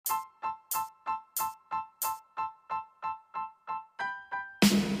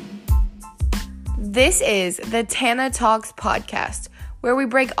This is the Hanna Talks podcast, where we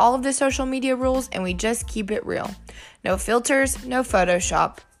break all of the social media rules and we just keep it real. No filters, no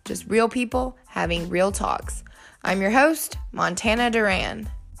Photoshop, just real people having real talks. I'm your host, Montana Duran.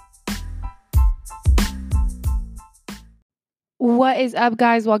 What is up,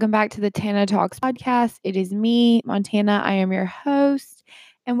 guys? Welcome back to the Hanna Talks podcast. It is me, Montana. I am your host,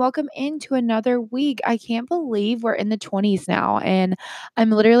 and welcome into another week. I can't believe we're in the 20s now, and I'm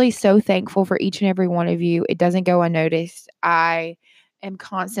literally so thankful for each and every one of you. It doesn't go unnoticed. I am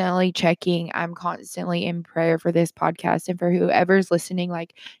constantly checking. I'm constantly in prayer for this podcast and for whoever's listening.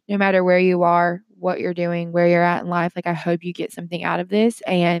 Like, no matter where you are, what you're doing, where you're at in life, like, I hope you get something out of this.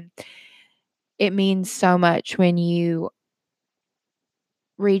 And it means so much when you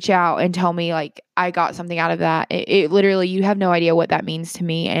reach out and tell me, like, I got something out of that. It literally, you have no idea what that means to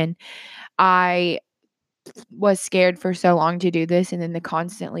me. And I was scared for so long to do this. And then the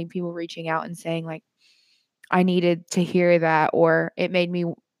constantly people reaching out and saying, like, I needed to hear that, or it made me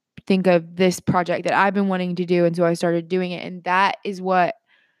think of this project that I've been wanting to do. And so I started doing it. And that is what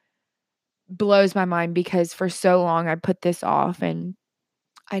blows my mind, because for so long I put this off, and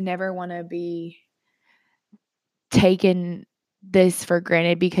I never want to be taken this for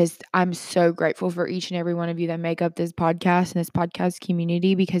granted, because I'm so grateful for each and every one of you that make up this podcast and this podcast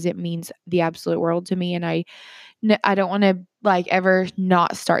community, because it means the absolute world to me. And I don't want to ever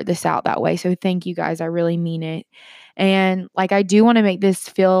not start this out that way. So thank you guys. I really mean it. And I do want to make this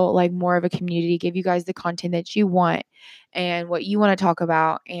feel like more of a community, give you guys the content that you want and what you want to talk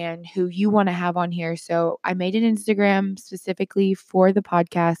about and who you want to have on here. So I made an Instagram specifically for the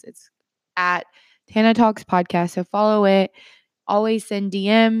podcast. It's at Hanna Talks Podcast. So follow it. Always send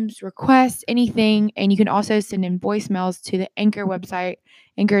DMs, requests, anything. And you can also send in voicemails to the Anchor website,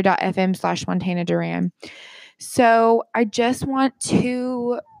 anchor.fm/Montana Duran. So I just want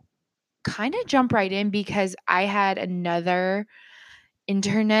to kind of jump right in, because I had another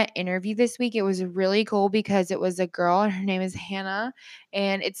internet interview this week. It was really cool because it was a girl and her name is Hanna.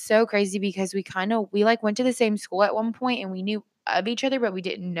 And it's so crazy because we went to the same school at one point and we knew of each other, but we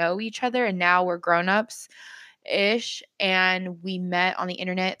didn't know each other. And now we're grown-ups ish, and we met on the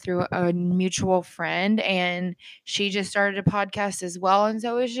internet through a mutual friend, and she just started a podcast as well. And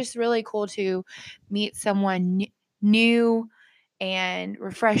so it was just really cool to meet someone new and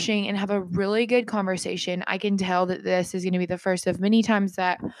refreshing and have a really good conversation. I can tell that this is going to be the first of many times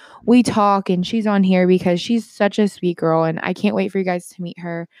that we talk, and she's on here because she's such a sweet girl, and I can't wait for you guys to meet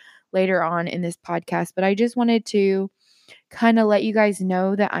her later on in this podcast. But I just wanted to kind of let you guys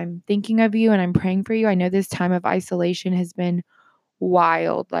know that I'm thinking of you and I'm praying for you. I know this time of isolation has been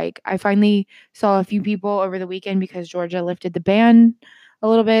wild. I finally saw a few people over the weekend because Georgia lifted the ban a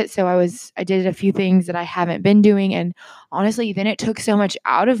little bit. So I did a few things that I haven't been doing. And honestly, then it took so much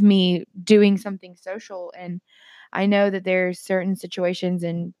out of me doing something social. And I know that there's certain situations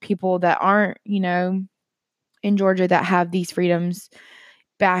and people that aren't, in Georgia that have these freedoms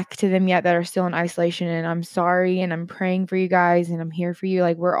back to them yet, that are still in isolation. And I'm sorry, and I'm praying for you guys, and I'm here for you.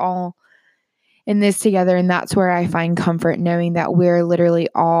 We're all in this together. And that's where I find comfort, knowing that we're literally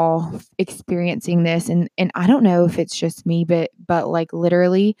all experiencing this. And I don't know if it's just me, but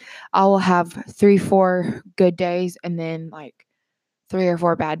literally I will have 3-4 good days and then 3 or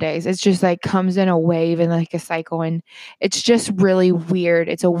 4 bad days. It's just comes in a wave and a cycle. And it's just really weird.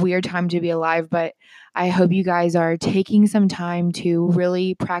 It's a weird time to be alive, but I hope you guys are taking some time to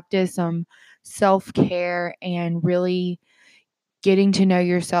really practice some self-care and really getting to know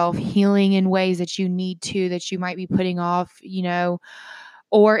yourself, healing in ways that you need to, that you might be putting off,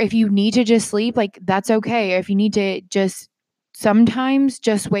 or if you need to just sleep, that's okay. If you need to sometimes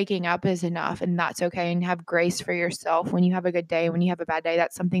just waking up is enough, and that's okay. And have grace for yourself when you have a good day, when you have a bad day.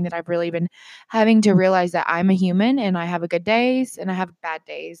 That's something that I've really been having to realize, that I'm a human and I have a good days and I have bad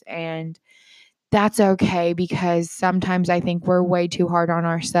days. And that's okay, because sometimes I think we're way too hard on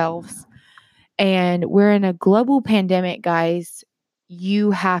ourselves. And we're in a global pandemic, guys.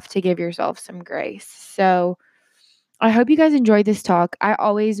 You have to give yourself some grace. So I hope you guys enjoyed this talk. I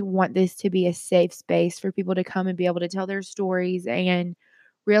always want this to be a safe space for people to come and be able to tell their stories and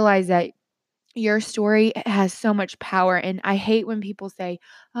realize that your story has so much power. And I hate when people say,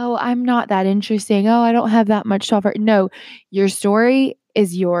 oh, I'm not that interesting. Oh, I don't have that much to offer. No, your story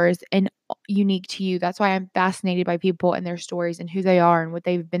is yours and unique to you. That's why I'm fascinated by people and their stories and who they are and what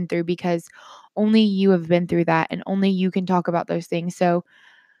they've been through, because only you have been through that and only you can talk about those things. So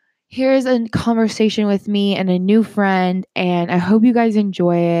here's a conversation with me and a new friend, and I hope you guys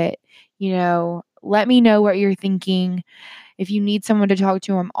enjoy it. Let me know what you're thinking. If you need someone to talk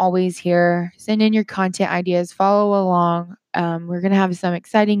to, I'm always here. Send in your content ideas, follow along. We're going to have some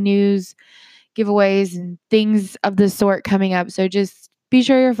exciting news giveaways and things of the sort coming up. So just be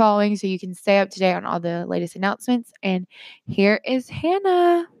sure you're following so you can stay up to date on all the latest announcements. And here is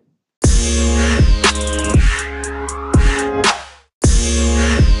Hannah.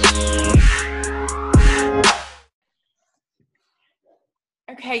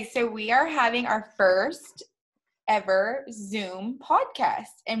 Okay, so we are having our first ever Zoom podcast,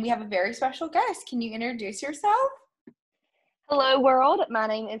 and we have a very special guest. Can you introduce yourself? Hello, world. My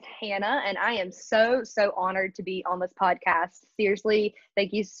name is Hannah, and I am so honored to be on this podcast. Seriously,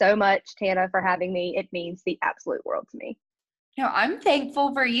 thank you so much, Tana, for having me. It means the absolute world to me. No, I'm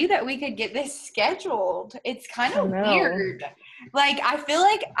thankful for you that we could get this scheduled. It's kind of weird. Like, I feel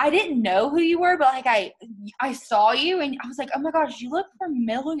like I didn't know who you were, but like I saw you and I was like, oh my gosh, you look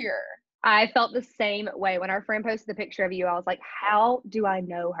familiar. I felt the same way when our friend posted the picture of you. I was like, how do I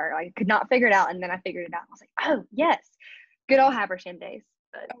know her? I could not figure it out, and then I figured it out. I was like, oh yes, good old Habersham days.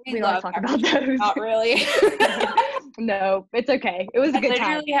 But we don't talk about those. Not really. No, it's okay. It was a good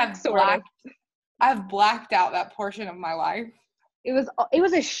time. I've blacked out that portion of my life. It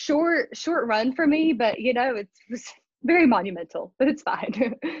was a short run for me, but it was very monumental, but it's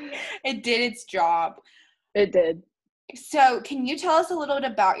fine. It did its job. It did. So can you tell us a little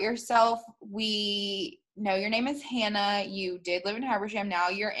bit about yourself? We know your name is Hannah. You did live in Habersham. Now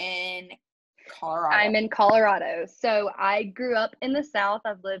you're in Colorado. I'm in Colorado. So I grew up in the South.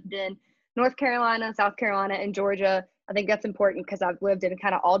 I've lived in North Carolina, South Carolina, and Georgia. I think that's important because I've lived in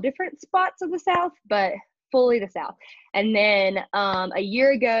kind of all different spots of the South, but fully the South. And then a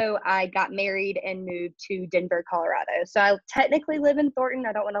year ago, I got married and moved to Denver, Colorado. So I technically live in Thornton.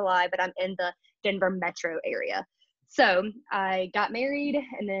 I don't want to lie, but I'm in the Denver metro area. So I got married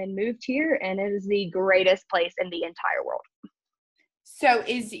and then moved here, and it is the greatest place in the entire world. So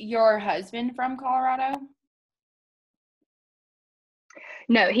is your husband from Colorado?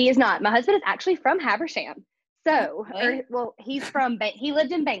 No, he is not. My husband is actually from Habersham. So, he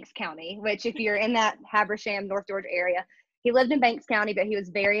lived in Banks County, which if you're in that Habersham, North Georgia area, he lived in Banks County, but he was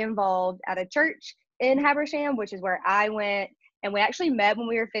very involved at a church in Habersham, which is where I went. And we actually met when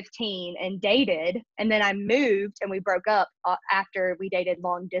we were 15 and dated. And then I moved and we broke up after we dated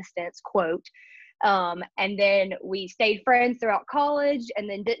long distance, quote. And then we stayed friends throughout college and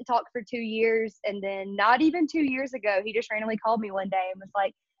then didn't talk for 2 years. And then not even 2 years ago, he just randomly called me one day and was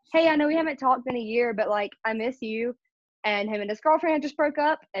like, hey, I know we haven't talked in a year, but like, I miss you. And him and his girlfriend just broke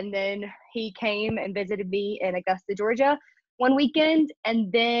up. And then he came and visited me in Augusta, Georgia one weekend.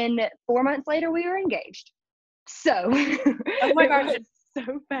 And then 4 months later, we were engaged. So oh my gosh, it was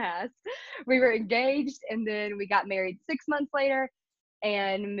so fast. We were engaged and then we got married 6 months later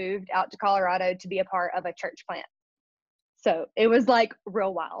and moved out to Colorado to be a part of a church plant. So it was like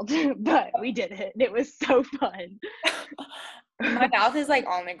real wild, but we did it. It was so fun. My mouth is like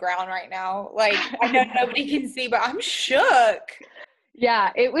on the ground right now. Like, I know nobody can see, but I'm shook.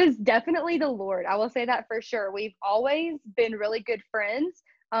 Yeah, it was definitely the Lord. I will say that for sure. We've always been really good friends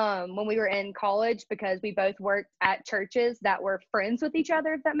when we were in college because we both worked at churches that were friends with each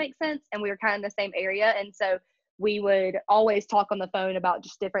other, if that makes sense. And we were kind of in the same area. And so we would always talk on the phone about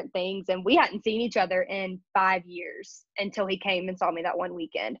just different things. And we hadn't seen each other in 5 years until he came and saw me that one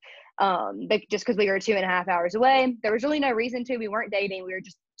weekend. But just because we were 2.5 hours away, there was really no reason to. We weren't dating. We were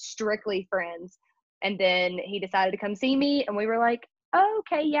just strictly friends. And then he decided to come see me. And we were like, oh,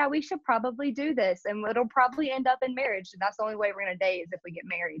 okay, yeah, we should probably do this. And it'll probably end up in marriage. And that's the only way we're going to date is if we get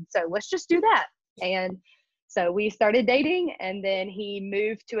married. So let's just do that. And so we started dating. And then he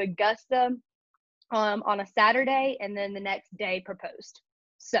moved to Augusta on a Saturday, and then the next day proposed.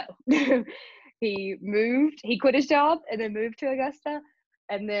 So he quit his job and then moved to Augusta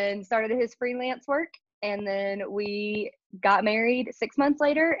and then started his freelance work. And then we got married 6 months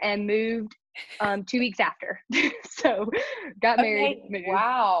later and moved 2 weeks after. So got married. Moved.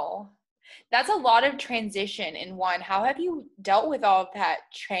 Wow. That's a lot of transition in one. How have you dealt with all of that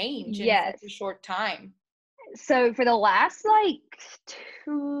change in such a short time? So for the last like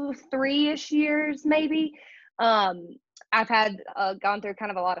 2-3-ish years, maybe, I've had gone through kind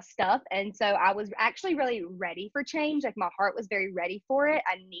of a lot of stuff. And so I was actually really ready for change. Like my heart was very ready for it.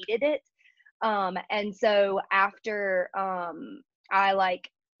 I needed it. And so after I like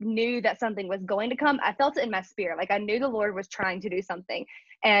knew that something was going to come, I felt it in my spirit. Like I knew the Lord was trying to do something.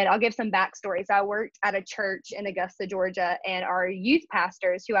 And I'll give some backstory. So I worked at a church in Augusta, Georgia, and our youth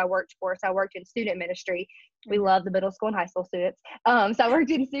pastors who I worked for, so I worked in student ministry. We love the middle school and high school students. So I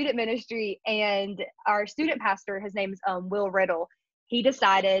worked in student ministry, and our student pastor, his name is Will Riddle. He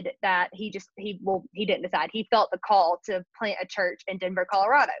decided that he didn't decide. He felt the call to plant a church in Denver,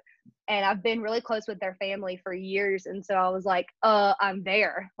 Colorado. and I've been really close with their family for years. And so I was like, I'm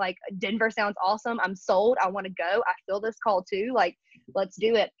there. Like, Denver sounds awesome. I'm sold. I want to go. I feel this call too. Like, let's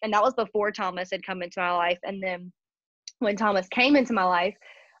do it. And that was before Thomas had come into my life. And then when Thomas came into my life,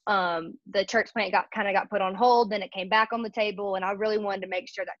 the church plant got put on hold. Then it came back on the table, and I really wanted to make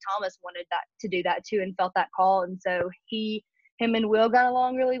sure that Thomas wanted that to do that too, and felt that call. And so him and Will got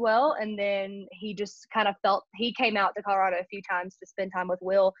along really well. And then he just kind of felt, he came out to Colorado a few times to spend time with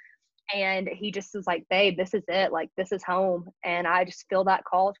Will, and he just was like, babe, this is it. Like, this is home. And I just feel that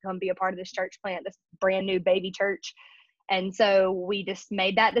call to come be a part of this church plant, this brand new baby church. And so we just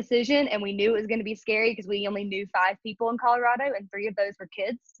made that decision, and we knew it was going to be scary because we only knew 5 people in Colorado, and 3 of those were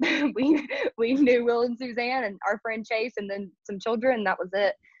kids. we knew Will and Suzanne and our friend Chase, and then some children, and that was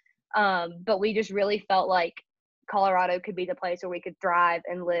it. But we just really felt like Colorado could be the place where we could thrive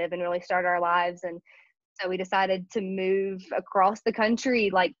and live and really start our lives. And so we decided to move across the country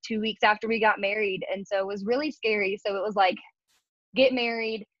like 2 weeks after we got married. And so it was really scary. So it was like, get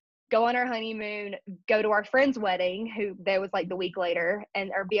married, go on our honeymoon, go to our friend's wedding, who there was like the week later,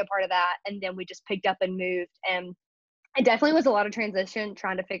 and or be a part of that. And then we just picked up and moved. And it definitely was a lot of transition,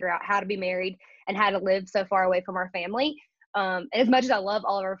 trying to figure out how to be married and how to live so far away from our family. And as much as I love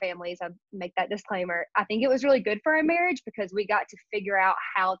all of our families, I make that disclaimer, I think it was really good for our marriage because we got to figure out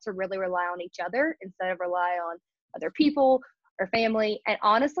how to really rely on each other instead of rely on other people or family. And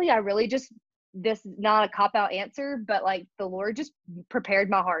honestly, I really just, this is not a cop-out answer, but like the Lord just prepared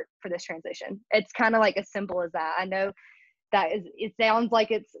my heart for this transition. It's kind of like as simple as that. I know that is, it sounds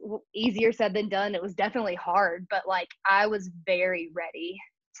like it's easier said than done. It was definitely hard, but like I was very ready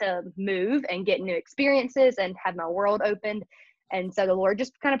to move and get new experiences and have my world opened. And so the Lord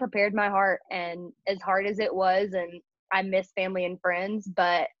just kind of prepared my heart. And as hard as it was, and I miss family and friends,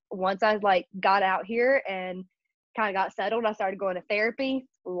 but once I like got out here and kind of got settled, I started going to therapy,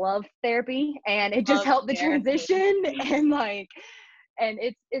 love therapy, and it just Love helped the therapy. transition. And like, and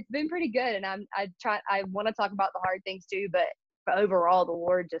it's been pretty good. And I want to talk about the hard things too, but overall the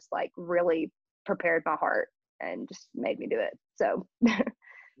Lord just like really prepared my heart and just made me do it. So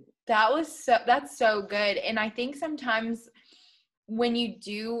That's so good. And I think sometimes when you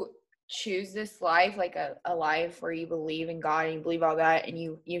do choose this life, like a life where you believe in God and you believe all that, and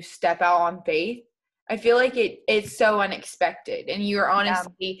you step out on faith, I feel like it's so unexpected, and you're yeah.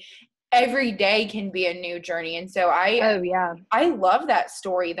 honestly, every day can be a new journey. And so Oh yeah. I love that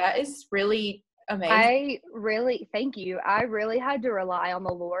story. That is really amazing. Thank you. I really had to rely on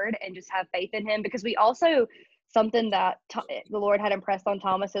the Lord and just have faith in him, because we also, something that the Lord had impressed on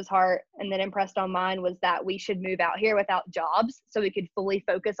Thomas's heart and then impressed on mine was that we should move out here without jobs so we could fully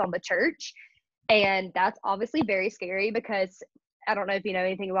focus on the church. And that's obviously very scary because I don't know if you know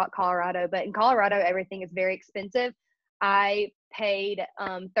anything about Colorado, but in Colorado, everything is very expensive. I paid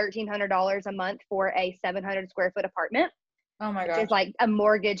 $1,300 a month for a 700 square foot apartment, Oh my which is gosh. like a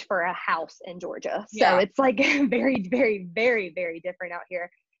mortgage for a house in Georgia. So Yeah. it's like very, very, very, very different out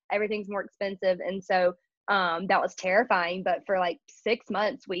here. Everything's more expensive. And so that was terrifying. But for like 6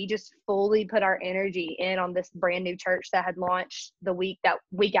 months, we just fully put our energy in on this brand new church that had launched that week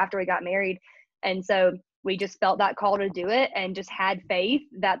after we got married. And so we just felt that call to do it and just had faith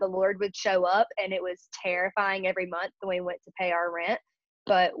that the Lord would show up. And it was terrifying every month when we went to pay our rent,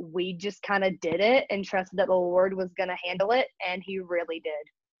 but we just kind of did it and trusted that the Lord was going to handle it. And he really did.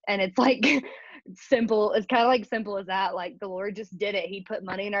 And it's like simple. It's kind of like simple as that. Like the Lord just did it. He put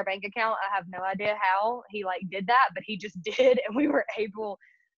money in our bank account. I have no idea how he like did that, but he just did. And we were able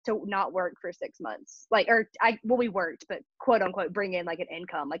to not work for 6 months. We worked, but quote unquote, bring in like an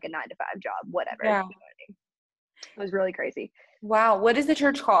income, like a 9-to-5 job, whatever. You know Yeah. what I mean? It was really crazy. Wow. What is the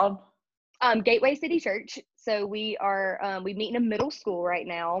church called? Gateway City Church. So we meet in a middle school right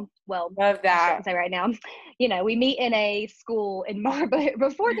now. Well, Love I that. shouldn't say right now. You know, we meet in a school in But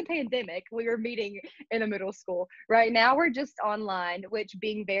before the pandemic, we were meeting in a middle school. Right now, we're just online. Which,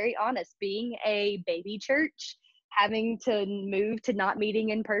 being very honest, being a baby church, having to move to not meeting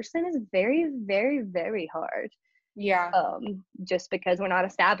in person is very, very, very hard. Yeah. Just because we're not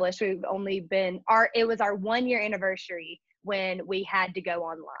established. We've only been it was our 1-year anniversary when we had to go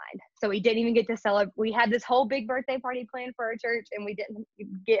online. So we didn't even get to celebrate. We had this whole big birthday party planned for our church and we didn't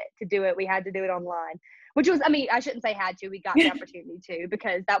get to do it. We had to do it online, which was, I mean, I shouldn't say had to, we got the opportunity to,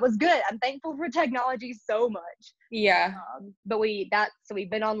 because that was good. I'm thankful for technology so much. Yeah. But so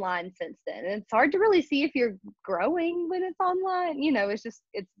we've been online since then. And it's hard to really see if you're growing when it's online. You know, it's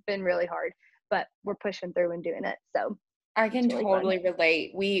been really hard, but we're pushing through and doing it. So I can it's really fun. totally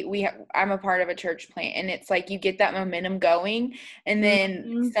relate. I'm a part of a church plant, and it's like you get that momentum going, and then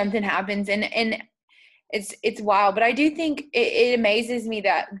Mhm. something happens, and It's wild, but I do think it amazes me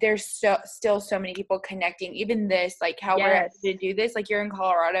that there's still so many people connecting. Even this, like how we're able Yes. to do this. Like you're in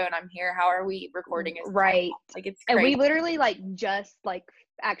Colorado and I'm here. How are we recording this Right. podcast? Like it's And crazy. we literally like just like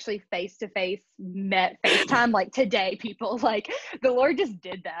actually face to face met FaceTime like today, people. Like the Lord just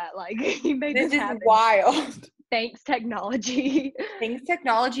did that. Like he made This this is happen. wild. Thanks technology. Thanks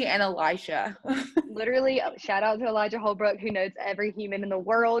technology and Elisha. Literally, shout out to Elijah Holbrook, who knows every human in the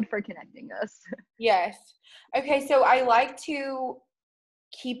world, for connecting us. Yes. Okay, so I like to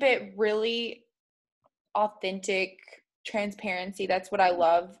keep it really authentic transparency. That's what I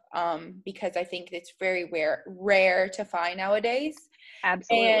love, because I think it's very rare to find nowadays.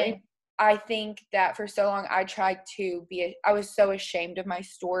 Absolutely. And I think that for so long I tried to I was so ashamed of my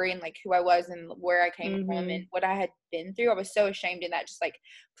story and like who I was and where I came from and what I had been through. I was so ashamed, and that just like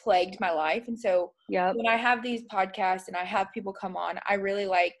plagued my life. And so Yep. when I have these podcasts and I have people come on, I really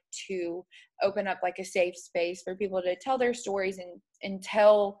like to open up like a safe space for people to tell their stories and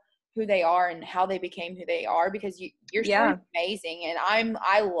tell who they are and how they became who they are, because your story is amazing, and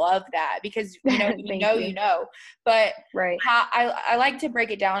I love that, because you know, but right. I like to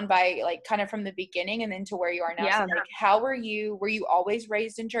break it down by like kind of from the beginning and then to where you are now. So like, how were you always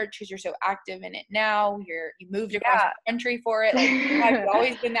raised in church, because you're so active in it now? You moved across the country for it. Like, have you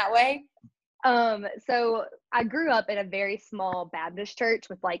always been that way? So I grew up in a very small Baptist church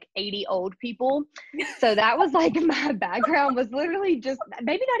with like 80 old people. So that was like my background was literally just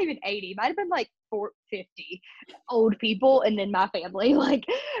maybe not even 80, might have been like 450 old people. And then my family, like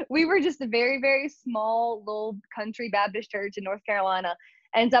we were just a very, very small little country Baptist church in North Carolina.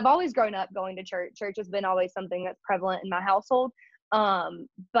 And so I've always grown up going to church. Church has been always something that's prevalent in my household.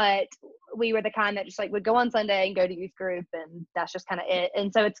 But we were the kind that just like would go on Sunday and go to youth group, and that's just kind of it.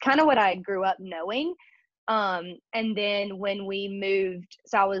 And so it's kind of what I grew up knowing. And then when we moved,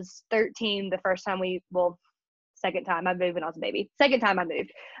 so I was 13 the first time second time I moved when I was a baby. Second time I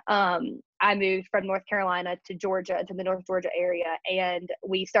moved from North Carolina to Georgia, to the North Georgia area. And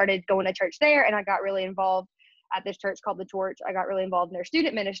we started going to church there, and I got really involved at this church called The Torch. I got really involved in their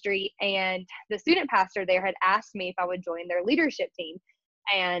student ministry, and the student pastor there had asked me if I would join their leadership team.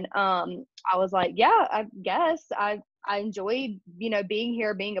 And I was like, yeah, I guess I enjoyed, being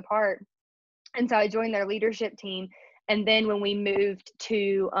here, being a part. And so I joined their leadership team. And then when we moved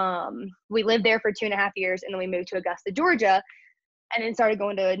to, we lived there for 2.5 years, and then we moved to Augusta, Georgia, and then started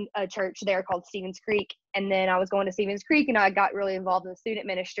going to a church there called Stevens Creek. And then I was going to Stevens Creek, and I got really involved in the student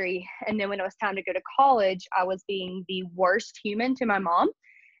ministry. And then when it was time to go to college, I was being the worst human to my mom.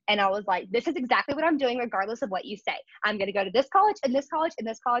 And I was like, this is exactly what I'm doing, regardless of what you say. I'm going to go to this college and this college and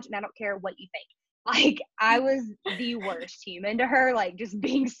this college, and I don't care what you think. Like, I was the worst human to her, like just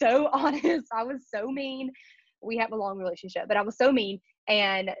being so honest. I was so mean. We have a long relationship, but I was so mean.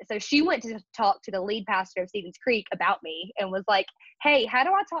 And so she went to talk to the lead pastor of Stevens Creek about me and was like, hey, how do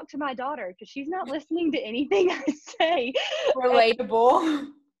I talk to my daughter? Because she's not listening to anything I say. Relatable.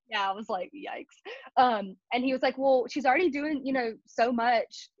 Yeah, I was like, yikes. And he was like, well, she's already doing, so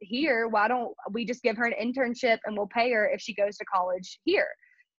much here. Why don't we just give her an internship and we'll pay her if she goes to college here?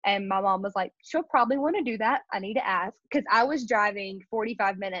 And my mom was like, she'll probably want to do that. I need to ask. Because I was driving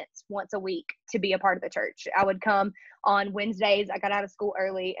 45 minutes once a week to be a part of the church. I would come on Wednesdays. I got out of school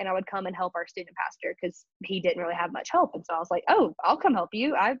early, and I would come and help our student pastor because he didn't really have much help. And so I was like, oh, I'll come help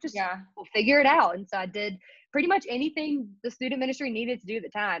you. We'll figure it out. And so I did pretty much anything the student ministry needed to do at the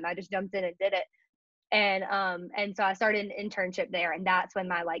time. I just jumped in and did it. And so I started an internship there, and that's when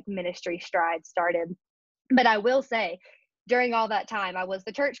my like ministry stride started. But I will say, during all that time, I was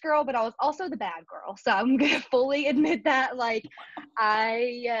the church girl, but I was also the bad girl. So I'm gonna fully admit that. Like,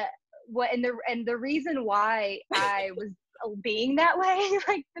 the reason why I was being that way,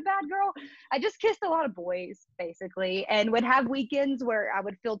 like the bad girl, I just kissed a lot of boys basically, and would have weekends where I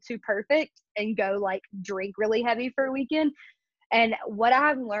would feel too perfect and go like drink really heavy for a weekend. And what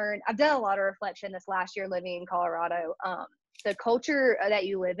I've learned, I've done a lot of reflection this last year living in Colorado. The culture that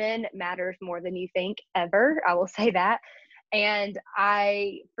you live in matters more than you think ever. I will say that. And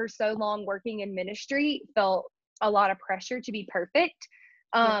I, for so long working in ministry, felt a lot of pressure to be perfect.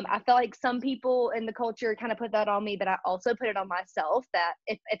 I felt like some people in the culture kind of put that on me, but I also put it on myself that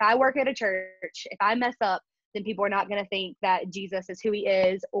if I work at a church, if I mess up, then people are not going to think that Jesus is who he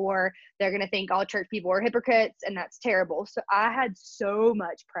is, or they're going to think all church people are hypocrites, and that's terrible. So I had so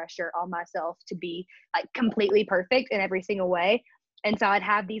much pressure on myself to be like completely perfect in every single way. And so I'd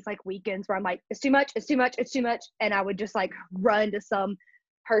have these like weekends where I'm like, it's too much, it's too much, it's too much. And I would just like run to some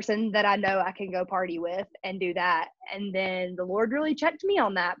person that I know I can go party with and do that. And then the Lord really checked me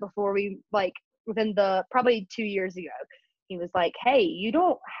on that before within probably 2 years ago. He was like, hey, you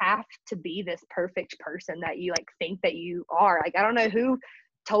don't have to be this perfect person that you like think that you are. Like, I don't know who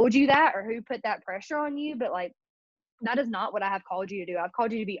told you that or who put that pressure on you, but like, that is not what I have called you to do. I've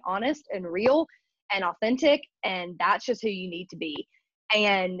called you to be honest and real and authentic, and that's just who you need to be.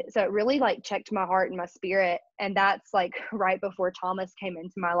 And so it really like checked my heart and my spirit. And that's like right before Thomas came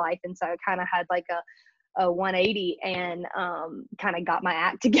into my life. And so I kind of had like a 180 and kind of got my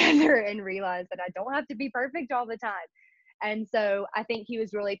act together and realized that I don't have to be perfect all the time. And so I think he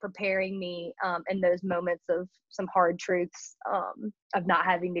was really preparing me in those moments of some hard truths of not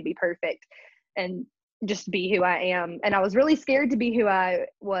having to be perfect and just be who I am. And I was really scared to be who I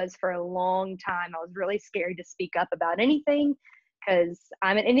was for a long time. I was really scared to speak up about anything because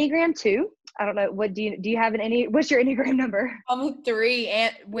I'm an Enneagram 2. I don't know. What do you have what's your Enneagram number? I'm a 3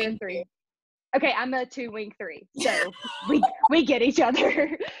 and wing 3. Okay, I'm a 2 wing 3. So we get each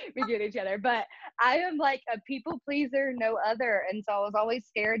other. We get each other. But I am like a people pleaser, no other. And so I was always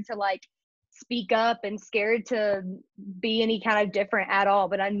scared to like speak up and scared to be any kind of different at all.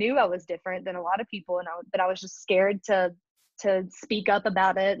 But I knew I was different than a lot of people, but I was just scared to speak up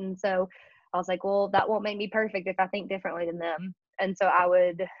about it. And so I was like, well, that won't make me perfect if I think differently than them. And so I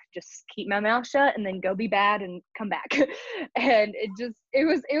would just keep my mouth shut and then go be bad and come back. And it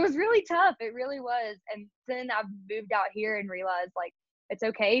was really tough. It really was. And then I moved out here and realized like, it's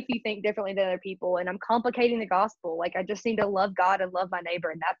okay if you think differently than other people. And I'm complicating the gospel. Like, I just need to love God and love my neighbor,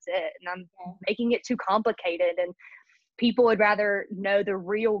 and that's it. And I'm making it too complicated. And people would rather know the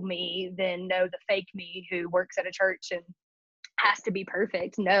real me than know the fake me who works at a church and has to be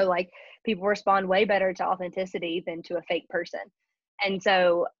perfect. No, like, people respond way better to authenticity than to a fake person. And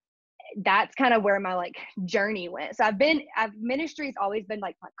so that's kind of where my like journey went. So ministry's always been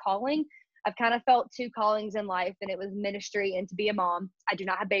like my calling. I've kind of felt 2 callings in life, and it was ministry and to be a mom. I do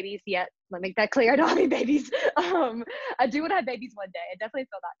not have babies yet. Let me make that clear. I don't have any babies. I do want to have babies one day. I definitely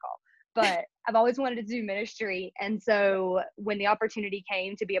feel that call. But I've always wanted to do ministry. And so when the opportunity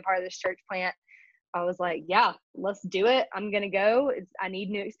came to be a part of this church plant, I was like, yeah, let's do it. I'm going to go. I need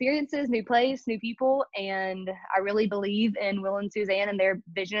new experiences, new place, new people. And I really believe in Will and Suzanne and their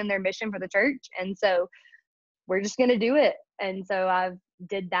vision and their mission for the church. And so we're just going to do it. And so I've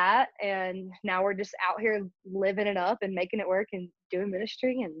did that. And now we're just out here living it up and making it work and doing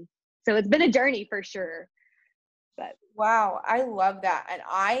ministry. And so it's been a journey for sure. But wow, I love that. And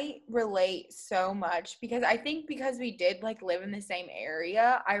I relate so much because I think because we did like live in the same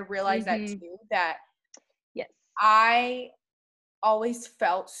area, I realized that too, that yes, I always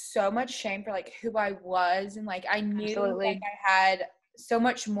felt so much shame for like who I was. And like, I knew absolutely. like I had so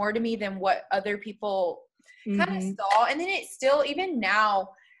much more to me than what other people kind of saw. And then it still, even now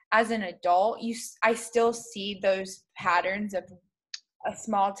as an adult, I still see those patterns of a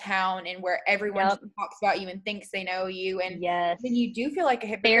small town and where everyone talks about you and thinks they know you, and then you do feel like a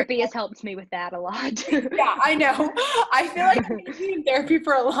hypocrite. Therapy has helped me with that a lot. Yeah, I know. I feel like I've been in therapy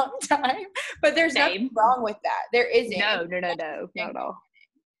for a long time, but there's nothing wrong with that. There isn't. No, not at all.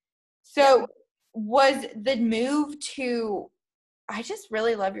 So was the move to, I just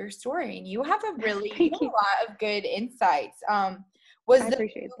really love your story, and you have a lot of good insights. Was the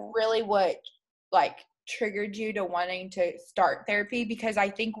move really what like triggered you to wanting to start therapy? Because I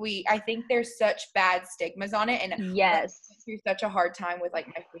think there's such bad stigmas on it, and I went through such a hard time with like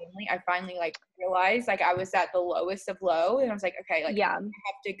my family. I finally like realized like I was at the lowest of low, and I was like, okay, like I have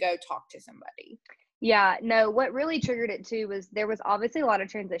to go talk to somebody. Yeah, no, what really triggered it too was there was obviously a lot of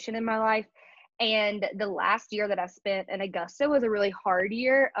transition in my life. And the last year that I spent in Augusta was a really hard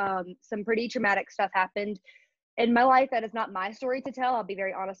year. Some pretty traumatic stuff happened in my life. That is not my story to tell. I'll be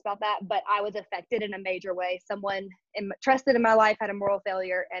very honest about that. But I was affected in a major way. Someone trusted in my life had a moral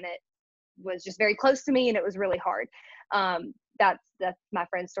failure, and it was just very close to me, and it was really hard. That's my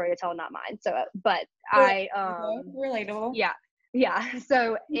friend's story to tell, not mine. So, but relatable. Yeah.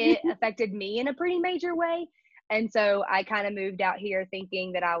 So it affected me in a pretty major way. And so I kind of moved out here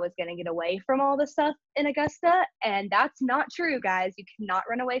thinking that I was going to get away from all the stuff in Augusta. And that's not true, guys. You cannot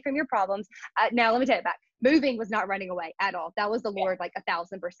run away from your problems. Now, let me tell you back. Moving was not running away at all. That was the Lord, like 1,000%.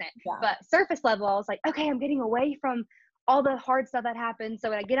 Yeah. But surface level, I was like, okay, I'm getting away from all the hard stuff that happened. So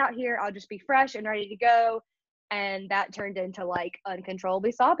when I get out here, I'll just be fresh and ready to go. And that turned into like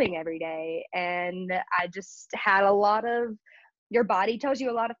uncontrollably sobbing every day. And I just had a lot of, your body tells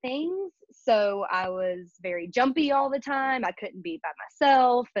you a lot of things. So I was very jumpy all the time. I couldn't be by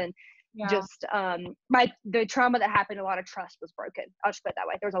myself. And just the trauma that happened, a lot of trust was broken. I'll just put it that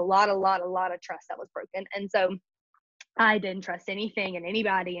way. There was a lot of trust that was broken. And so I didn't trust anything and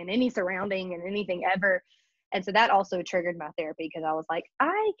anybody and any surrounding and anything ever. And so that also triggered my therapy because I was like,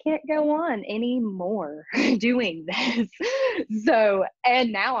 I can't go on anymore doing this. So,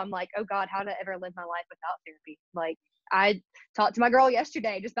 and now I'm like, oh God, how did I ever live my life without therapy? Like, I talked to my girl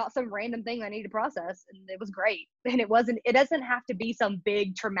yesterday just about some random thing I need to process, and it was great. And it doesn't have to be some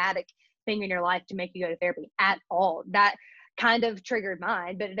big traumatic thing in your life to make you go to therapy at all. That kind of triggered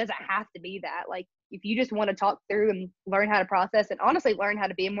mine, but it doesn't have to be that. Like, if you just want to talk through and learn how to process and honestly learn how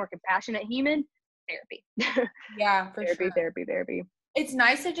to be a more compassionate human, therapy. Yeah, for Therapy, sure. therapy. It's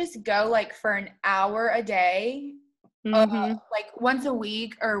nice to just go like for an hour a day, Mm-hmm. like once a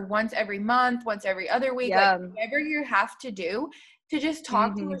week or once every month, once every other week, like Yeah. whatever you have to do to just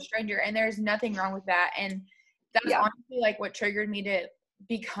talk to Mm-hmm. a stranger. And there's nothing wrong with that. And that's Yeah. honestly like what triggered me to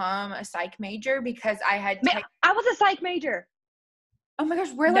become a psych major, because I had Man, I was a psych major. oh my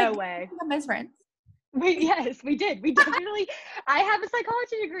gosh, we're No like way. best friends. Yes, we did. We definitely. I have a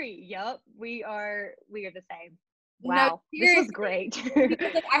psychology degree. Yup, we are the same. No, Wow, this was seriously. great.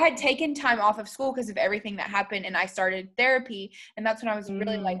 Because like I had taken time off of school because of everything that happened, and I started therapy, and that's when I was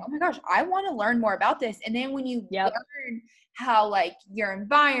really like, Mm-hmm. oh my gosh, I want to learn more about this. And then when you Yep. learn how like your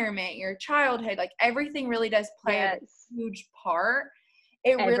environment, your childhood, like everything really does play a Yes. huge part.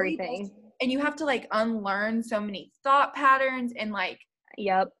 It really does, Everything. and you have to like unlearn so many thought patterns, and like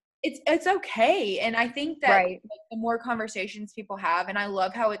Yep. it's okay. And I think that Right. like, the more conversations people have, and I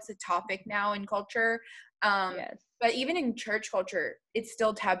love how it's a topic now in culture, Yes. but even in church culture it's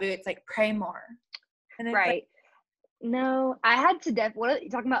still taboo. It's like pray more, and it's like Right. No, I had to what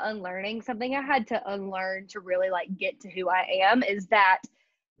talking about unlearning, something I had to unlearn to really like get to who I am is that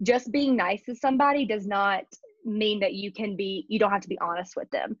just being nice to somebody does not mean that you don't have to be honest with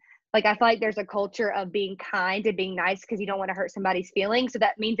them. Like, I feel like there's a culture of being kind and being nice because you don't want to hurt somebody's feelings. So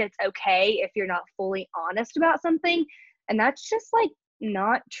that means it's okay if you're not fully honest about something. And that's just like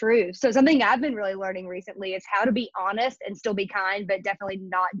not true. So something I've been really learning recently is how to be honest and still be kind, but definitely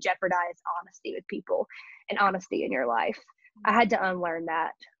not jeopardize honesty with people and honesty in your life. I had to unlearn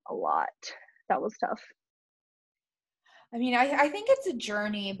that a lot. That was tough. I mean, I think it's a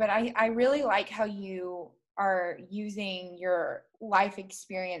journey, but I really like how you are using your life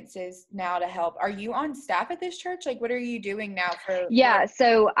experiences now to help. Are you on staff at this church? Like, what are you doing now for Yeah, work?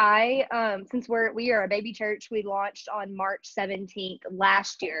 so I since we are a baby church, we launched on March 17th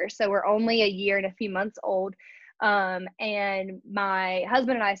last year. So we're only a year and a few months old. And my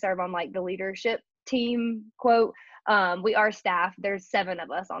husband and I serve on like the leadership team, quote. We are staff. There's 7 of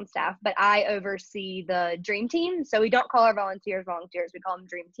us on staff, but I oversee the dream team. So we don't call our volunteers volunteers. We call them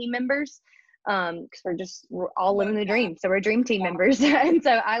dream team members. Because we're all living the dream. So we're dream team members. And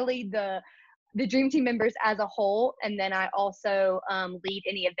so I lead the dream team members as a whole, and then I also lead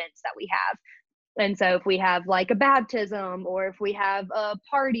any events that we have. And so if we have like a baptism, or if we have a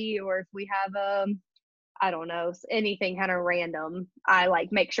party, or if we have I don't know, anything kind of random, I like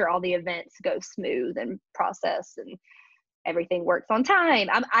make sure all the events go smooth and process and everything works on time.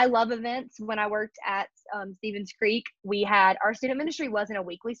 I love events. When I worked at Stevens Creek, we had our student ministry wasn't a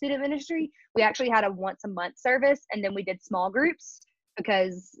weekly student ministry. We actually had a once a month service, and then we did small groups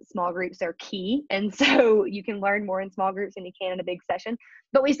because small groups are key. And so you can learn more in small groups than you can in a big session.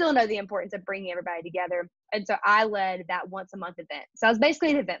 But we still know the importance of bringing everybody together. And so I led that once a month event. So I was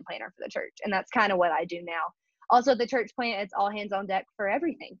basically an event planner for the church, and that's kind of what I do now. Also, at the church plant, it's all hands on deck for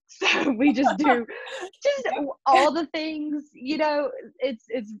everything. So we just do just all the things,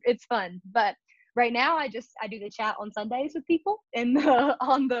 it's fun. But right now I do the chat on Sundays with people and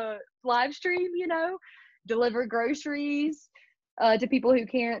on the live stream, deliver groceries to people who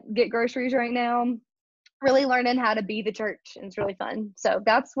can't get groceries right now. Really learning how to be the church, and it's really fun. So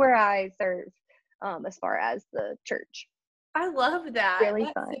that's where I serve as far as the church. I love that. Really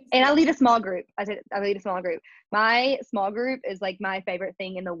That's fun. so And I sweet. lead a small group. I lead a small group. My small group is like my favorite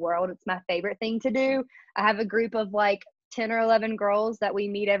thing in the world. It's my favorite thing to do. I have a group of like 10 or 11 girls that we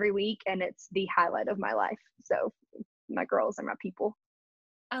meet every week, and it's the highlight of my life. So my girls are my people.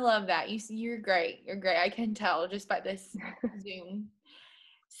 I love that. You're great. You're great. I can tell just by this Zoom.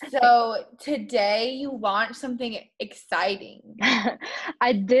 So today you launched something exciting.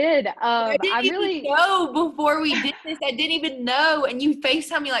 I did. I I didn't even really, know before we did this. I didn't even know. And you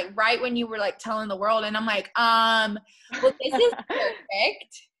FaceTime me like right when you were like telling the world. And I'm like, well, this is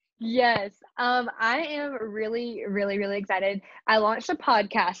perfect. yes. I am really, really, really excited. I launched a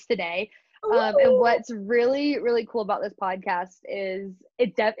podcast today. And Ooh. what's really, really cool about this podcast is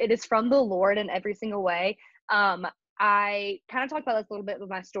it is from the Lord in every single way. I kind of talked about this a little bit with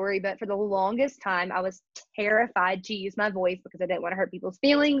my story, but for the longest time, I was terrified to use my voice because I didn't want to hurt people's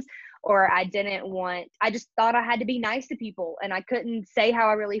feelings, or I just thought I had to be nice to people and I couldn't say how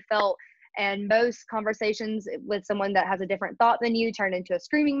I really felt. And most conversations with someone that has a different thought than you turn into a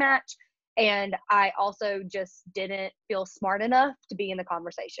screaming match. And I also just didn't feel smart enough to be in the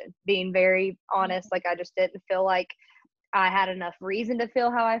conversation, being very honest. Like, I just didn't feel like I had enough reason to feel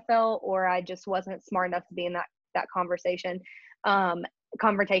how I felt, or I just wasn't smart enough to be in that conversation.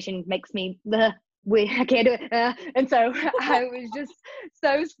 Confrontation makes me, I can't do it. And so I was just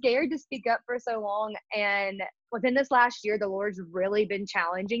so scared to speak up for so long. And within this last year, the Lord's really been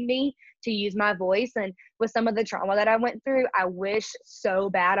challenging me to use my voice. And with some of the trauma that I went through, I wish so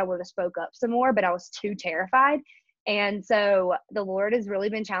bad I would have spoke up some more, but I was too terrified. And so the Lord has really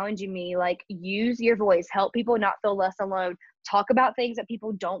been challenging me, like, use your voice, help people not feel less alone, talk about things that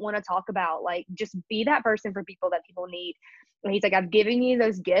people don't want to talk about, like, just be that person for people that people need. And he's like, I've given you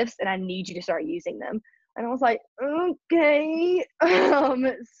those gifts and I need you to start using them. And I was like, okay.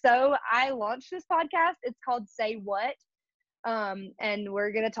 So I launched this podcast. It's called Say What? And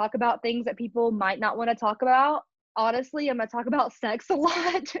we're going to talk about things that people might not want to talk about. Honestly, I'm going to talk about sex a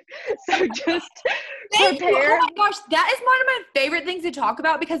lot. So just Thank you. prepare. Oh my gosh, that is one of my favorite things to talk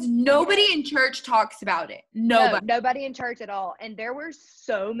about because nobody in church talks about it. Nobody. No, nobody in church at all. And there were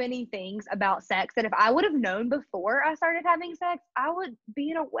so many things about sex that if I would have known before I started having sex, I would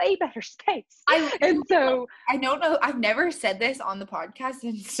be in a way better space. I don't know. I've never said this on the podcast,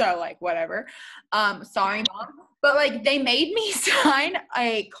 and so, like, whatever. Sorry, Mom. But, like, they made me sign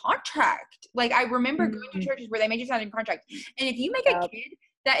a contract. Like, I remember going to churches where they made you sign a contract. And if you make a kid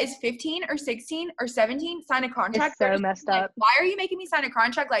that is 15 or 16 or 17 sign a contract, it's so messed up. Why are you making me sign a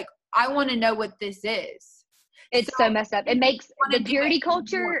contract? Like, I want to know what this is. It's so messed up. It makes the purity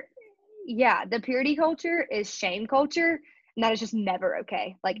culture. Yeah, the purity culture is shame culture, and that is just never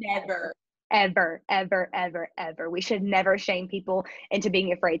okay. Like, never. Ever, ever, ever, ever. We should never shame people into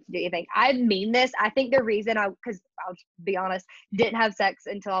being afraid to do anything. I mean this. I think the reason because I'll be honest, didn't have sex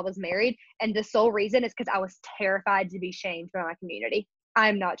until I was married. And the sole reason is because I was terrified to be shamed by my community.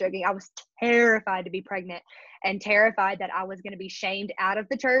 I'm not joking. I was terrified to be pregnant and terrified that I was going to be shamed out of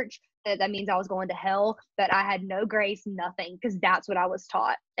the church. That means I was going to hell, that I had no grace, nothing, because that's what I was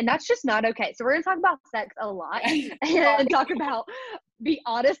taught. And that's just not okay. So we're going to talk about sex a lot and talk about, be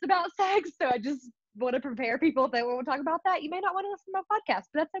honest about sex. So I just want to prepare people that when we talk about that, you may not want to listen to my podcast,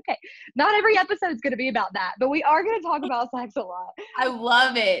 but that's okay. Not every episode is going to be about that, but we are going to talk about sex a lot. I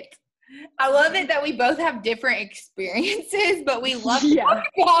love it. I love it that we both have different experiences, but we love to talk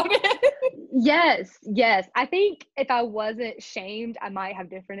about it. Yes. I think if I wasn't shamed, I might have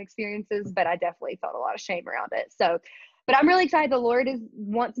different experiences, but I definitely felt a lot of shame around it. So, but I'm really excited. The Lord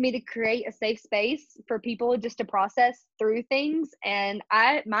wants me to create a safe space for people just to process through things. And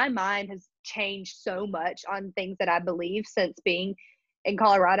my mind has changed so much on things that I believe since being in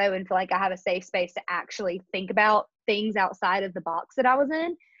Colorado, and feel like I have a safe space to actually think about things outside of the box that I was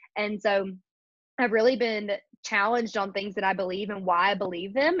in. And so I've really been challenged on things that I believe and why I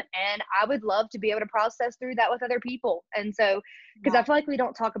believe them. And I would love to be able to process through that with other people. And so, because I feel like we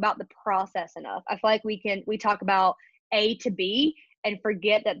don't talk about the process enough. I feel like we talk about A to B and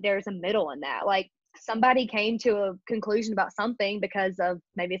forget that there's a middle in that. Like, somebody came to a conclusion about something because of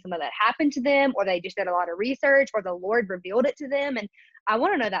maybe something that happened to them, or they just did a lot of research, or the Lord revealed it to them. And I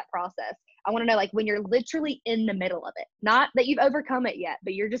want to know that process. I want to know, like, when you're literally in the middle of it, not that you've overcome it yet,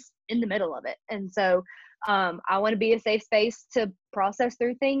 but you're just in the middle of it. And so I want to be a safe space to process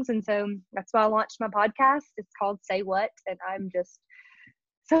through things. And so that's why I launched my podcast. It's called Say What? And I'm just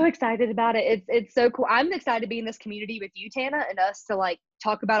so excited about it. It's so cool. I'm excited to be in this community with you, Tana, and us to, like,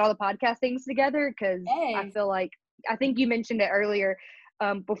 talk about all the podcast things together. Cause I feel like, I think you mentioned it earlier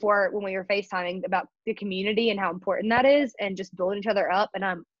before when we were FaceTiming about the community and how important that is, and just building each other up. And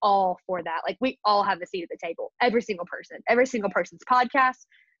I'm all for that. Like, we all have a seat at the table. Every single person's podcast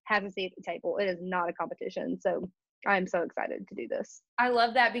has a seat at the table. It is not a competition. So I'm so excited to do this. I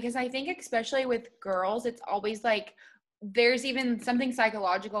love that, because I think especially with girls, it's always like, there's even something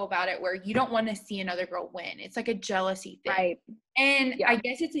psychological about it where you don't want to see another girl win. It's like a jealousy thing. Right. And I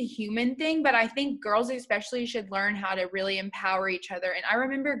guess it's a human thing, but I think girls especially should learn how to really empower each other. And I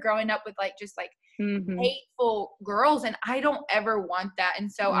remember growing up with hateful girls, and I don't ever want that.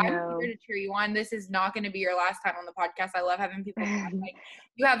 And so I'm here to cheer you on. This is not going to be your last time on the podcast. I love having people like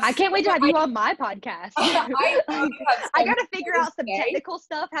you have. I can't wait to have you on my podcast. I got to figure out some technical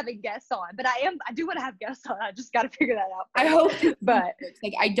stuff having guests on, but I do want to have guests on. I just got to figure that out. I hope, but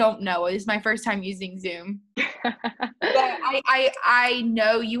like, I don't know. It is my first time using Zoom. But I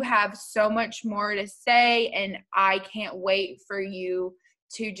know you have so much more to say, and I can't wait for you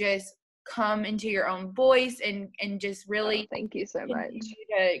to just come into your own voice and just really thank you so much. continue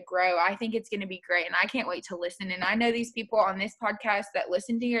to grow. I think it's going to be great, and I can't wait to listen. And I know these people on this podcast that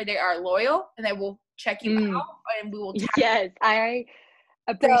listen to you, they are loyal, and they will check you out, and we will tag Yes, I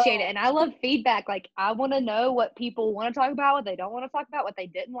appreciate it. And I love feedback. Like, I want to know what people want to talk about, what they don't want to talk about, what they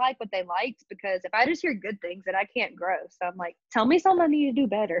didn't like, what they liked, because if I just hear good things, then I can't grow. So I'm like, tell me something I need to do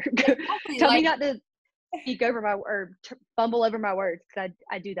better. Tell me not to speak over fumble over my words, because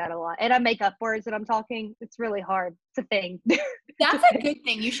I do that a lot. And I make up words when I'm talking. It's really hard. It's a thing. That's a good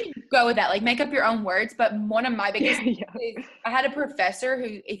thing. You should go with that. Like, make up your own words. But one of my biggest things is I had a professor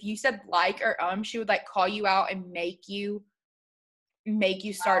who, if you said like or she would like call you out and make you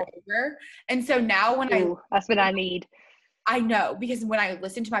start over. And so now when that's what I need. I know, because when I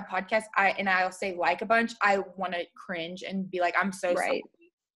listen to my podcast, I'll say like a bunch, I want to cringe and be like, I'm so sorry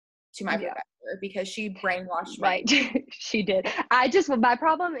to my professor, because she brainwashed me. Right. She did. My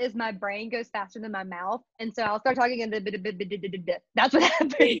problem is my brain goes faster than my mouth. And so I'll start talking and that's what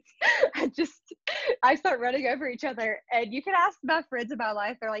happens. I start running over each other. And you can ask my friends in my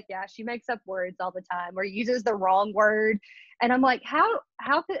life. They're like, yeah, she makes up words all the time or uses the wrong word. And I'm like, how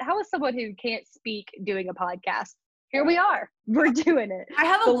is someone who can't speak doing a podcast? Here we are. We're doing it. I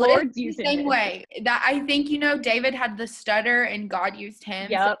have the Lord's using the same way. That I think, David had the stutter and God used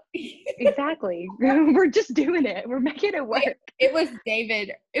him. Yep. Exactly. We're just doing it. We're making it work. It was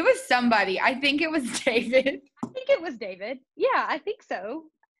David. It was somebody. I think it was David. I think it was David. Yeah, I think so.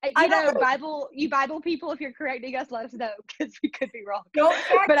 I know, you Bible people, if you're correcting us, let us know, because we could be wrong.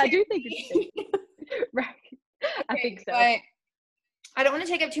 But I do think it's David. Right. Okay, I think so. But I don't want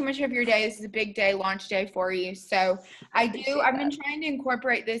to take up too much of your day. This is a big day, launch day for you. So I've been trying to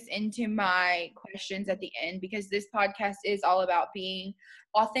incorporate this into my questions at the end, because this podcast is all about being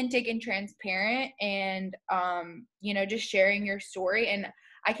authentic and transparent and, just sharing your story. And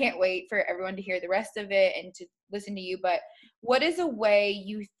I can't wait for everyone to hear the rest of it and to listen to you. But what is a way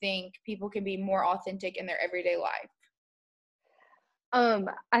you think people can be more authentic in their everyday life?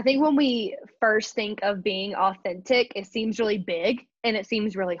 I think when we first think of being authentic, it seems really big and it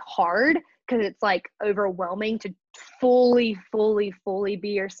seems really hard, because it's like overwhelming to fully be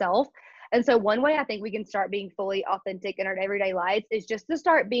yourself. And so one way I think we can start being fully authentic in our everyday lives is just to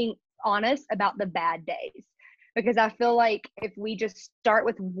start being honest about the bad days. Because I feel like if we just start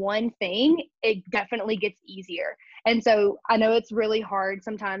with one thing, it definitely gets easier. And so I know it's really hard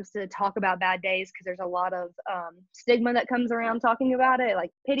sometimes to talk about bad days, because there's a lot of stigma that comes around talking about it,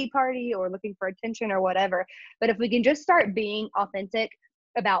 like pity party or looking for attention or whatever. But if we can just start being authentic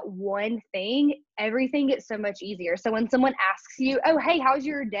about one thing, everything gets so much easier. So when someone asks you, oh, hey, how's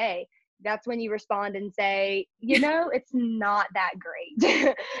your day? That's when you respond and say, it's not that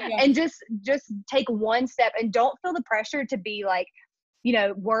great. And just take one step, and don't feel the pressure to be like,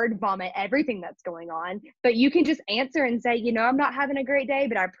 word vomit everything that's going on. But you can just answer and say, I'm not having a great day,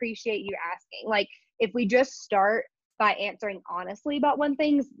 but I appreciate you asking. Like, if we just start by answering honestly about one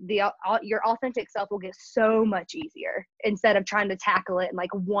thing, your authentic self will get so much easier, instead of trying to tackle it in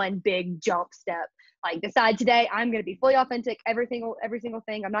like one big jump step. Like, decide today I'm going to be fully authentic, every single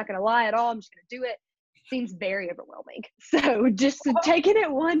thing. I'm not going to lie at all. I'm just going to do it. Seems very overwhelming. So just taking it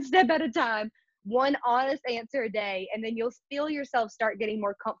one step at a time, one honest answer a day, and then you'll feel yourself start getting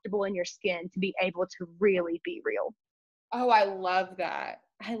more comfortable in your skin to be able to really be real. Oh, I love that.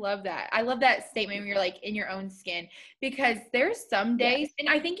 I love that statement when you're like in your own skin, because there's some days, and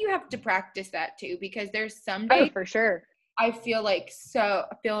I think you have to practice that too, because there's some days for sure I feel like so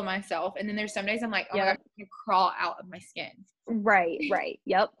feeling myself, and then there's some days I'm like, oh my God, I'm gonna crawl out of my skin. Right.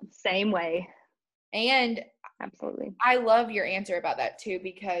 Yep. Same way. And absolutely, I love your answer about that too,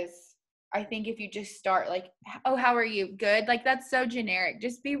 because I think if you just start like, oh, how are you? Good. Like, that's so generic.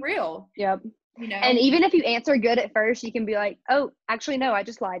 Just be real. Yep. And even if you answer good at first, you can be like, oh, actually, no, I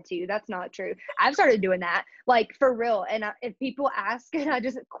just lied to you. That's not true. I've started doing that, like, for real. And if people ask and I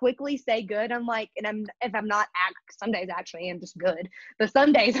just quickly say good, I'm like, and if I'm not, some days actually I'm just good, but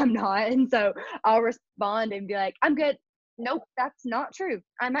some days I'm not. And so I'll respond and be like, I'm good. Nope, that's not true.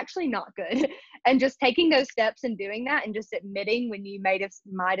 I'm actually not good. And just taking those steps and doing that, and just admitting when you might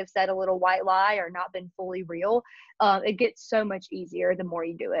have said a little white lie or not been fully real, it gets so much easier the more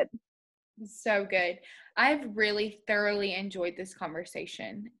you do it. So good. I've really thoroughly enjoyed this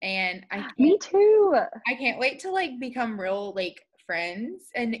conversation, and me too. I can't wait to like become real like friends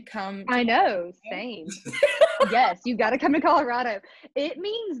and come. I know, same. Yes, you got to come to Colorado. It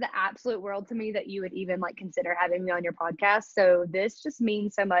means the absolute world to me that you would even like consider having me on your podcast. So this just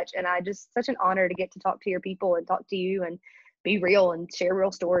means so much, and such an honor to get to talk to your people and talk to you and be real and share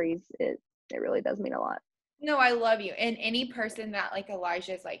real stories. It really does mean a lot. No, I love you. And any person that like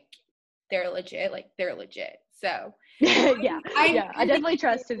Elijah's like they're legit. Like they're legit. So yeah, I definitely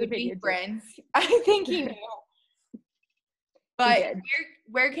trust his would be opinion too. friends. I think he knew. But did.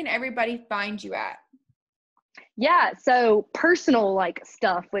 where can everybody find you at? Yeah, so personal like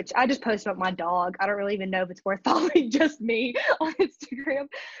stuff, which I just posted about my dog. I don't really even know if it's worth following just me on Instagram,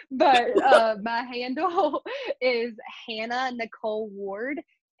 but my handle is Hanna Nicole Ward,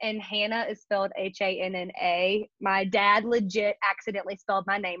 and Hanna is spelled Hanna. My dad legit accidentally spelled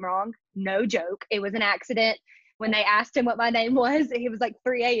my name wrong. No joke. It was an accident. When they asked him what my name was, it was like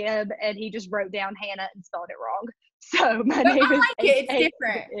 3 a.m. and he just wrote down Hanna and spelled it wrong. So my name is It's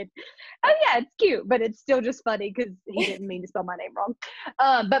different. Oh yeah, it's cute, but it's still just funny because he didn't mean to spell my name wrong.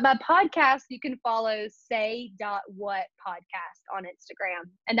 But my podcast, you can follow say.what podcast on Instagram.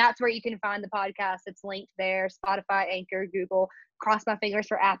 And that's where you can find the podcast. It's linked there, Spotify, Anchor, Google. Cross my fingers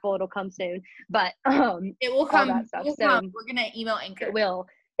for Apple, it'll come soon. But it will come. All that stuff. It will come. We're gonna email Anchor. It will.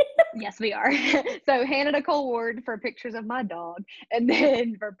 Yes, we are. So Hanna Nicole Ward for pictures of my dog, and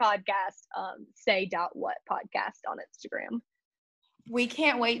then for podcast, say.what podcast on Instagram. We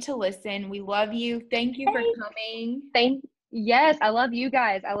can't wait to listen. We love you. Thank you for coming. Yes, I love you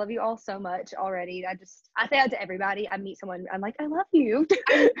guys. I love you all so much already. I say that to everybody. I meet someone, I'm like, I love you.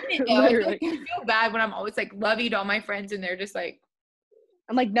 I feel bad when I'm always like, love you to all my friends, and they're just like,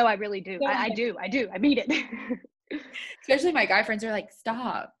 I'm like, no, I really do. I do. I mean it. Especially my guy friends are like,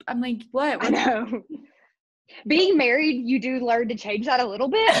 stop. I'm like, what? I know. Being married, you do learn to change that a little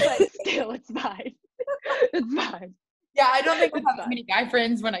bit, but still, it's fine. It's fine. Yeah, I don't think I'll have as many guy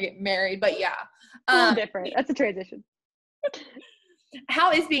friends when I get married, but yeah. A little different. That's a transition.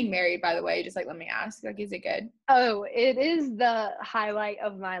 How is being married, by the way? Just like, let me ask. Like, is it good? Oh, it is the highlight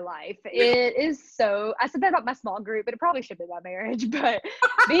of my life. It is so, I said that about my small group, but it probably should be my marriage, but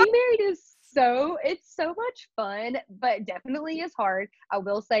being married is it's so much fun, but definitely is hard. I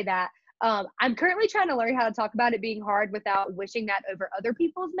will say that. I'm currently trying to learn how to talk about it being hard without wishing that over other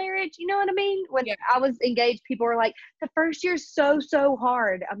people's marriage. You know what I mean? When I was engaged, people were like, the first year's so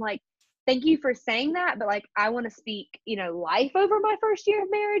hard. I'm like, thank you for saying that, but like, I want to speak, life over my first year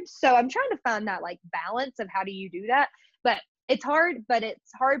of marriage. So I'm trying to find that like balance of how do you do that? But it's hard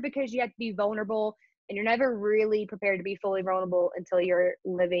because you have to be vulnerable, and you're never really prepared to be fully vulnerable until you're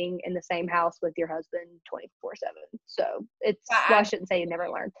living in the same house with your husband 24/7. So well, I shouldn't say you never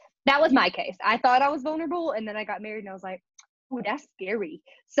learn. That was my case. I thought I was vulnerable, and then I got married and I was like, oh, that's scary.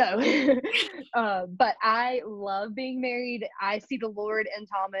 So, but I love being married. I see the Lord in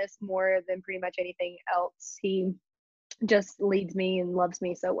Thomas more than pretty much anything else. He just leads me and loves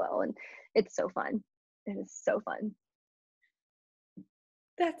me so well, and it's so fun. It is so fun.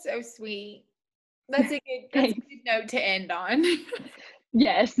 That's so sweet. That's a good note to end on.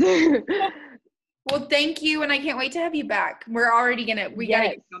 Yes. Well, thank you, and I can't wait to have you back. We're already gotta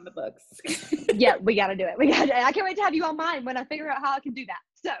get on the books. Yeah, we gotta do it. I can't wait to have you on mine when I figure out how I can do that.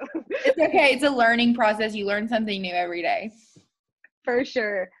 So it's okay. It's a learning process. You learn something new every day. For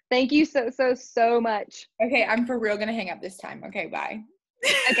sure. Thank you so much. Okay, I'm for real gonna hang up this time. Okay, bye.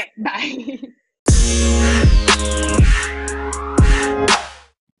 Okay, bye.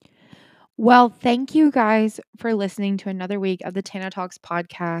 Well, thank you guys for listening to another week of the Tana Talks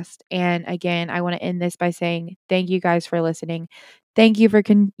podcast. And again, I want to end this by saying thank you guys for listening. Thank you for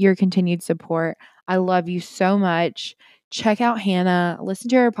your continued support. I love you so much. Check out Hanna. Listen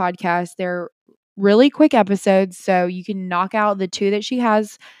to her podcast. They're really quick episodes, so you can knock out the 2 that she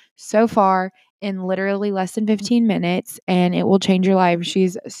has so far in literally less than 15 minutes, and it will change your life.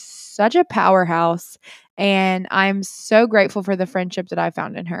 She's such a powerhouse, and I'm so grateful for the friendship that I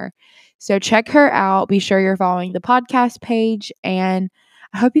found in her. So check her out. Be sure you're following the podcast page, and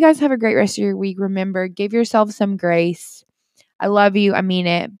I hope you guys have a great rest of your week. Remember, give yourself some grace. I love you. I mean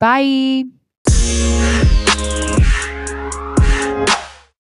it. Bye.